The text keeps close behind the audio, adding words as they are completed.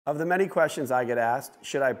Of the many questions I get asked,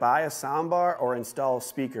 should I buy a soundbar or install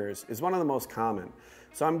speakers is one of the most common.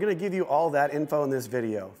 So I'm going to give you all that info in this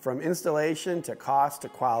video, from installation to cost to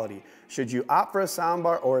quality. Should you opt for a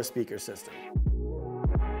soundbar or a speaker system?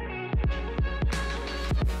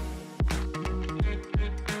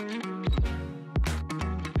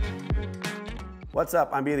 What's up?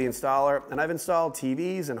 I'm B the Installer, and I've installed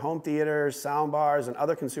TVs and home theaters, soundbars, and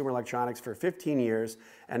other consumer electronics for 15 years,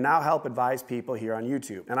 and now help advise people here on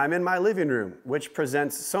YouTube. And I'm in my living room, which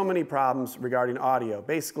presents so many problems regarding audio,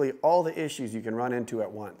 basically all the issues you can run into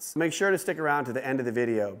at once. Make sure to stick around to the end of the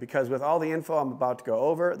video, because with all the info I'm about to go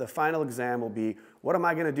over, the final exam will be, what am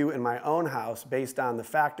I going to do in my own house based on the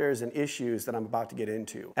factors and issues that I'm about to get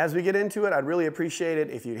into? As we get into it, I'd really appreciate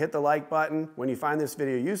it if you hit the like button when you find this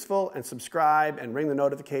video useful, and subscribe and ring the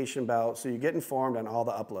notification bell so you get informed on all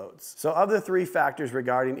the uploads. So of the three factors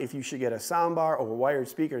regarding if you should get a soundbar or a wired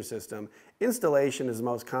speaker system, installation is the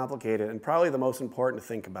most complicated and probably the most important to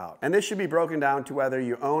think about. And this should be broken down to whether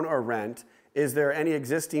you own or rent. Is there any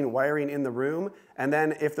existing wiring in the room? And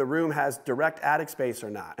then if the room has direct attic space or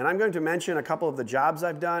not. And I'm going to mention a couple of the jobs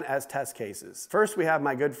I've done as test cases. First, we have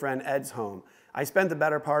my good friend Ed's home. I spent the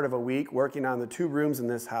better part of a week working on the 2 rooms in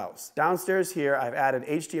this house. Downstairs here, I've added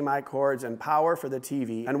HDMI cords and power for the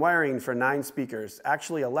TV and wiring for 9 speakers.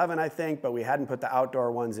 Actually 11, I think, but we hadn't put the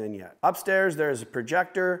outdoor ones in yet. Upstairs, there's a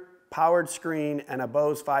projector, powered screen, and a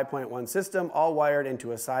Bose 5.1 system, all wired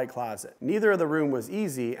into a side closet. Neither of the room was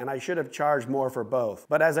easy, and I should have charged more for both.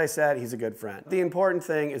 But as I said, he's a good friend. The important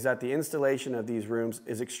thing is that the installation of these rooms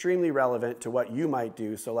is extremely relevant to what you might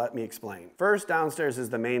do, so let me explain. First, downstairs is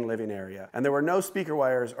the main living area, and there were no speaker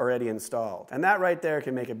wires already installed. And that right there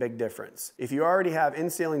can make a big difference. If you already have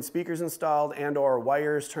in-ceiling speakers installed and/or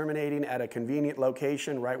wires terminating at a convenient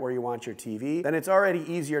location right where you want your TV, then it's already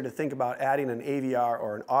easier to think about adding an AVR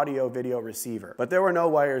or an audio-video receiver. But there were no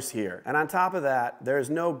wires here. And on top of that,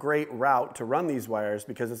 there's no great route to run these wires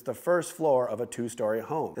because it's the first floor of a 2-story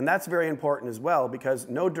home. And that's very important as well, because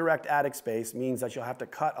no direct attic space means that you'll have to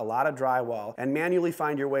cut a lot of drywall and manually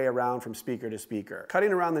find your way around from speaker to speaker.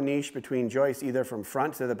 Cutting around the niche between joists either from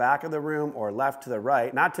front to the back of the room or left to the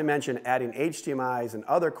right, not to mention adding HDMIs and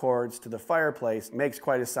other cords to the fireplace, makes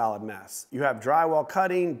quite a solid mess. You have drywall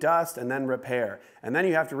cutting, dust, and then repair. And then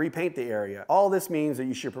you have to repaint the area. All this means that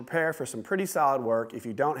you should prepare for some pretty solid work if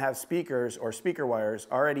you don't have speakers or speaker wires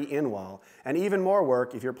already in wall, and even more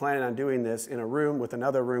work if you're planning on doing this in a room with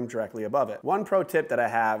another room directly above it. One pro tip that I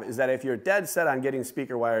have is that if you're dead set on getting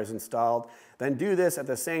speaker wires installed, then do this at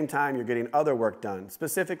the same time you're getting other work done,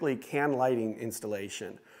 specifically can lighting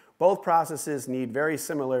installation. Both processes need very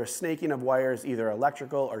similar snaking of wires, either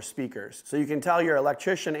electrical or speakers. So you can tell your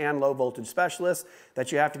electrician and low voltage specialist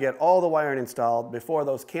that you have to get all the wiring installed before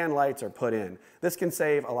those can lights are put in. This can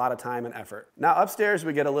save a lot of time and effort. Now upstairs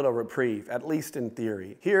we get a little reprieve, at least in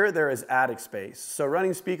theory. Here there is attic space, so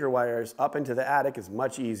running speaker wires up into the attic is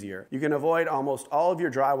much easier. You can avoid almost all of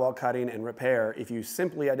your drywall cutting and repair if you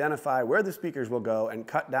simply identify where the speakers will go and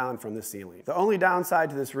cut down from the ceiling. The only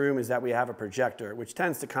downside to this room is that we have a projector, which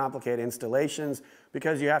tends to complicate installations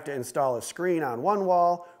because you have to install a screen on one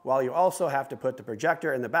wall while you also have to put the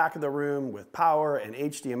projector in the back of the room with power and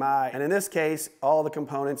HDMI, and in this case, all the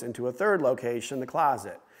components into a third location, the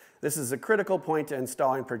closet. This is a critical point to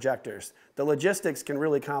installing projectors. The logistics can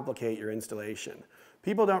really complicate your installation.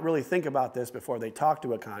 People don't really think about this before they talk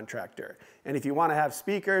to a contractor. And if you want to have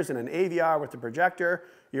speakers and an AVR with the projector,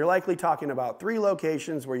 you're likely talking about 3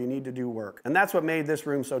 locations where you need to do work. And that's what made this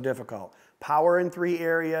room so difficult. Power in 3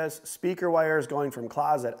 areas, speaker wires going from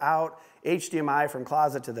closet out, HDMI from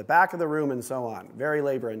closet to the back of the room, and so on. Very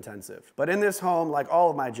labor intensive. But in this home, like all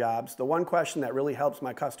of my jobs, the one question that really helps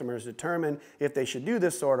my customers determine if they should do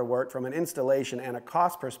this sort of work from an installation and a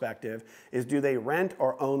cost perspective is, do they rent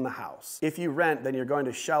or own the house? If you rent, then you're going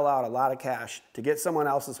to shell out a lot of cash to get someone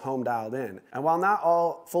else's home dialed in. And while not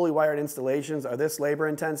all fully wired installations are this labor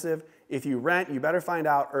intensive, if you rent, you better find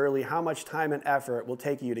out early how much time and effort it will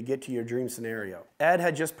take you to get to your dream scenario. Ed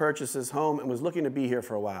had just purchased his home and was looking to be here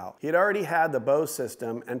for a while. He had already had the Bose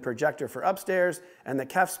system and projector for upstairs, and the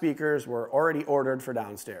KEF speakers were already ordered for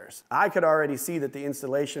downstairs. I could already see that the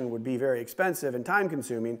installation would be very expensive and time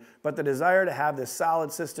consuming, but the desire to have this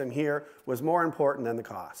solid system here was more important than the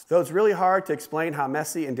cost. Though it's really hard to explain how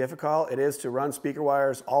messy and difficult it is to run speaker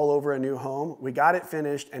wires all over a new home, we got it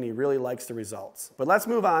finished and he really likes the results. But let's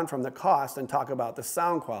move on from the cost and talk about the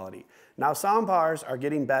sound quality. Now, soundbars are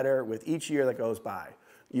getting better with each year that goes by.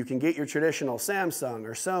 You can get your traditional Samsung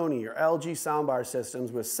or Sony or LG soundbar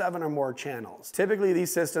systems with 7 or more channels. Typically,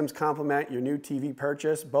 these systems complement your new TV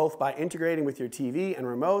purchase both by integrating with your TV and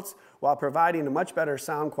remotes while providing a much better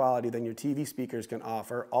sound quality than your TV speakers can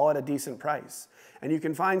offer, all at a decent price. And you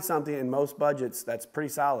can find something in most budgets that's pretty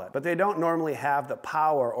solid. But they don't normally have the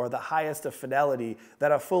power or the highest of fidelity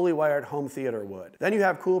that a fully wired home theater would. Then you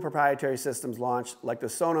have cool proprietary systems launched like the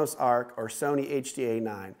Sonos Arc or Sony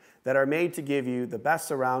HDA9 that are made to give you the best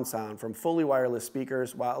surround sound from fully wireless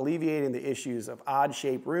speakers while alleviating the issues of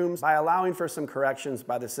odd-shaped rooms by allowing for some corrections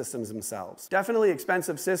by the systems themselves. Definitely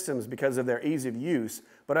expensive systems because of their ease of use,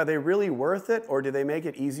 but are they really worth it, or do they make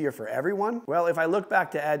it easier for everyone? Well, if I look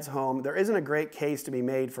back to Ed's home, there isn't a great case to be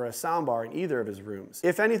made for a soundbar in either of his rooms.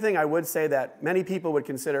 If anything, I would say that many people would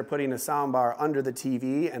consider putting a soundbar under the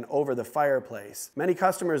TV and over the fireplace. Many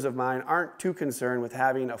customers of mine aren't too concerned with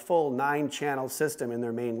having a full 9-channel system in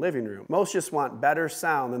their main living room. Most just want better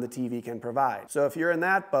sound than the TV can provide. So if you're in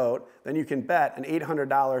that boat, then you can bet an $800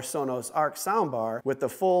 Sonos Arc soundbar with the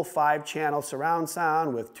full 5-channel surround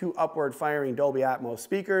sound with 2 upward firing Dolby Atmos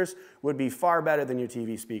speakers would be far better than your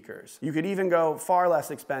TV speakers. You could even go far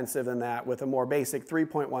less expensive than that with a more basic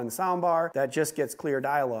 3.1 soundbar that just gets clear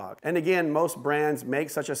dialogue. And again, most brands make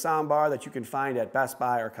such a soundbar that you can find at Best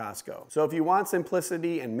Buy or Costco. So if you want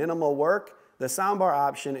simplicity and minimal work, the soundbar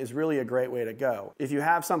option is really a great way to go. If you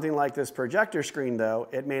have something like this projector screen though,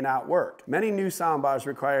 it may not work. Many new soundbars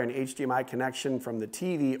require an HDMI connection from the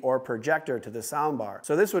TV or projector to the soundbar.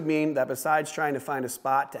 So this would mean that besides trying to find a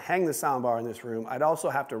spot to hang the soundbar in this room, I'd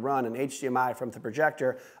also have to run an HDMI from the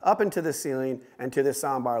projector up into the ceiling and to the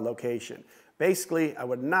soundbar location. Basically, I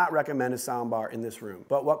would not recommend a soundbar in this room.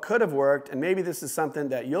 But what could have worked, and maybe this is something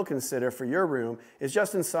that you'll consider for your room, is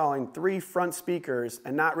just installing 3 front speakers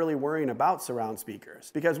and not really worrying about surround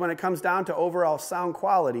speakers. Because when it comes down to overall sound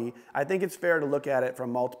quality, I think it's fair to look at it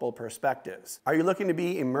from multiple perspectives. Are you looking to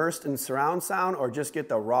be immersed in surround sound or just get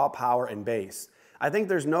the raw power and bass? I think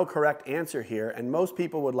there's no correct answer here, and most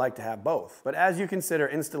people would like to have both. But as you consider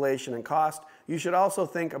installation and cost, you should also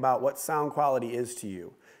think about what sound quality is to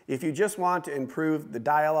you. If you just want to improve the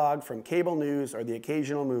dialogue from cable news or the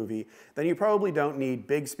occasional movie, then you probably don't need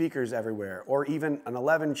big speakers everywhere or even an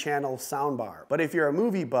 11-channel soundbar. But if you're a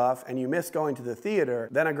movie buff and you miss going to the theater,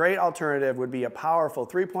 then a great alternative would be a powerful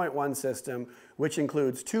 3.1 system which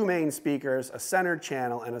includes 2 main speakers, a centered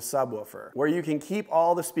channel, and a subwoofer, where you can keep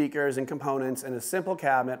all the speakers and components in a simple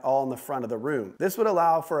cabinet all in the front of the room. This would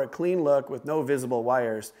allow for a clean look with no visible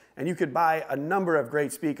wires, and you could buy a number of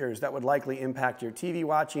great speakers that would likely impact your TV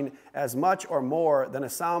watching as much or more than a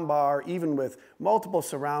soundbar, even with multiple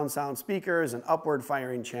surround sound speakers and upward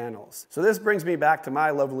firing channels. So this brings me back to my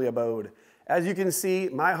lovely abode. As you can see,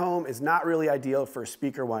 my home is not really ideal for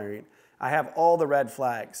speaker wiring. I have all the red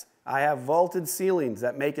flags. I have vaulted ceilings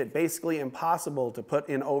that make it basically impossible to put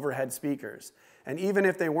in overhead speakers. And even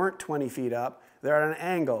if they weren't 20 feet up, they're at an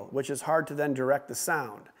angle, which is hard to then direct the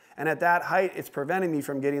sound. And at that height, it's preventing me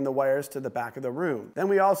from getting the wires to the back of the room. Then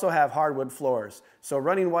we also have hardwood floors. So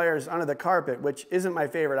running wires under the carpet, which isn't my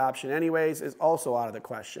favorite option anyways, is also out of the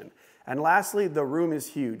question. And lastly, the room is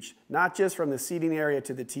huge, not just from the seating area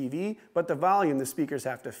to the TV, but the volume the speakers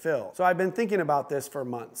have to fill. So I've been thinking about this for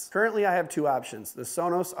months. Currently, I have 2 options, the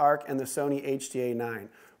Sonos Arc and the Sony HDA9.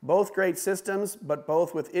 Both great systems, but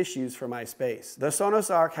both with issues for my space. The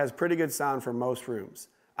Sonos Arc has pretty good sound for most rooms.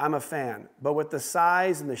 I'm a fan, but with the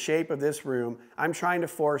size and the shape of this room, I'm trying to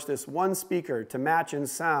force this one speaker to match in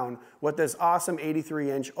sound what this awesome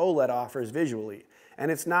 83-inch OLED offers visually. And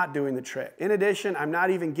it's not doing the trick. In addition, I'm not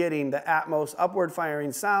even getting the Atmos upward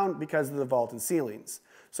firing sound because of the vaulted ceilings.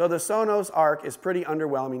 So the Sonos Arc is pretty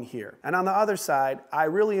underwhelming here. And on the other side, I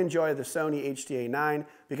really enjoy the Sony HDA9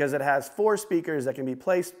 because it has 4 speakers that can be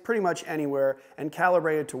placed pretty much anywhere and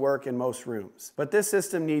calibrated to work in most rooms. But this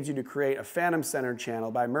system needs you to create a phantom center channel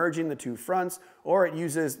by merging the 2 fronts, or it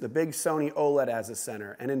uses the big Sony OLED as a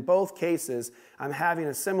center. And in both cases, I'm having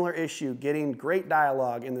a similar issue getting great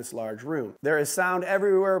dialogue in this large room. There is sound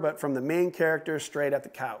everywhere but from the main character straight at the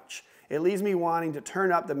couch. It leaves me wanting to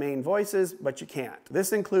turn up the main voices, but you can't.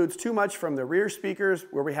 This includes too much from the rear speakers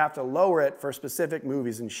where we have to lower it for specific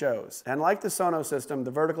movies and shows. And like the Sonos system,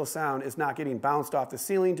 the vertical sound is not getting bounced off the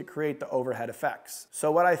ceiling to create the overhead effects.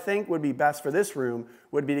 So what I think would be best for this room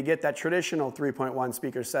would be to get that traditional 3.1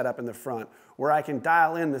 speaker setup in the front, where I can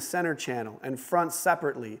dial in the center channel and front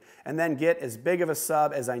separately and then get as big of a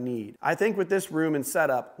sub as I need. I think with this room and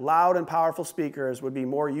setup, loud and powerful speakers would be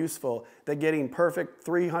more useful than getting perfect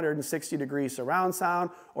 360-degree surround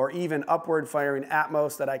sound or even upward firing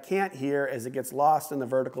Atmos that I can't hear as it gets lost in the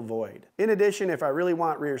vertical void. In addition, if I really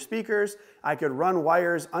want rear speakers, I could run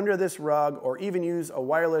wires under this rug or even use a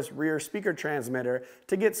wireless rear speaker transmitter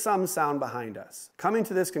to get some sound behind us. Coming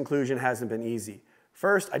to this conclusion hasn't been easy.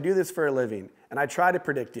 First, I do this for a living, and I try to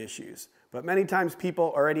predict issues, but many times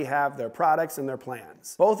people already have their products and their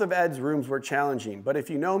plans. Both of Ed's rooms were challenging, but if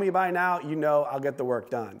you know me by now, you know I'll get the work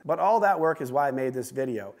done. But all that work is why I made this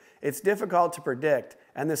video. It's difficult to predict,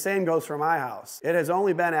 and the same goes for my house. It has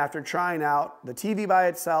only been after trying out the TV by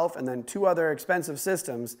itself and then 2 other expensive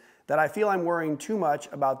systems that I feel I'm worrying too much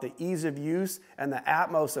about the ease of use and the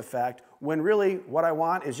Atmos effect, when really what I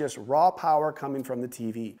want is just raw power coming from the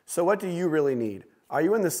TV. So what do you really need? Are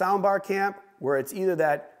you in the soundbar camp, where it's either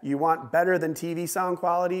that you want better than TV sound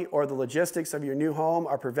quality or the logistics of your new home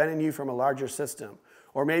are preventing you from a larger system?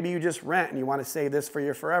 Or maybe you just rent and you want to save this for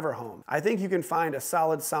your forever home. I think you can find a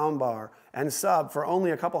solid soundbar and sub for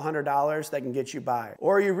only a couple $100s that can get you by.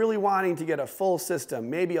 Or are you really wanting to get a full system,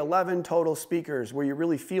 maybe 11 total speakers where you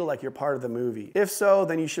really feel like you're part of the movie? If so,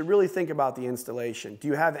 then you should really think about the installation. Do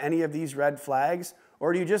you have any of these red flags?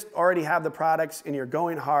 Or do you just already have the products and you're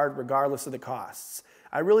going hard regardless of the costs?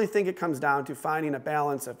 I really think it comes down to finding a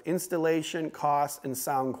balance of installation, cost, and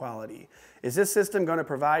sound quality. Is this system going to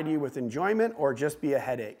provide you with enjoyment or just be a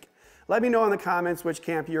headache? Let me know in the comments which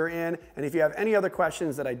camp you're in, and if you have any other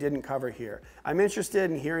questions that I didn't cover here. I'm interested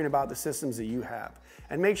in hearing about the systems that you have.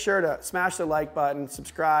 And make sure to smash the like button,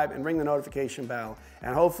 subscribe, and ring the notification bell.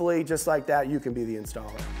 And hopefully, just like that, you can be the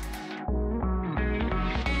installer.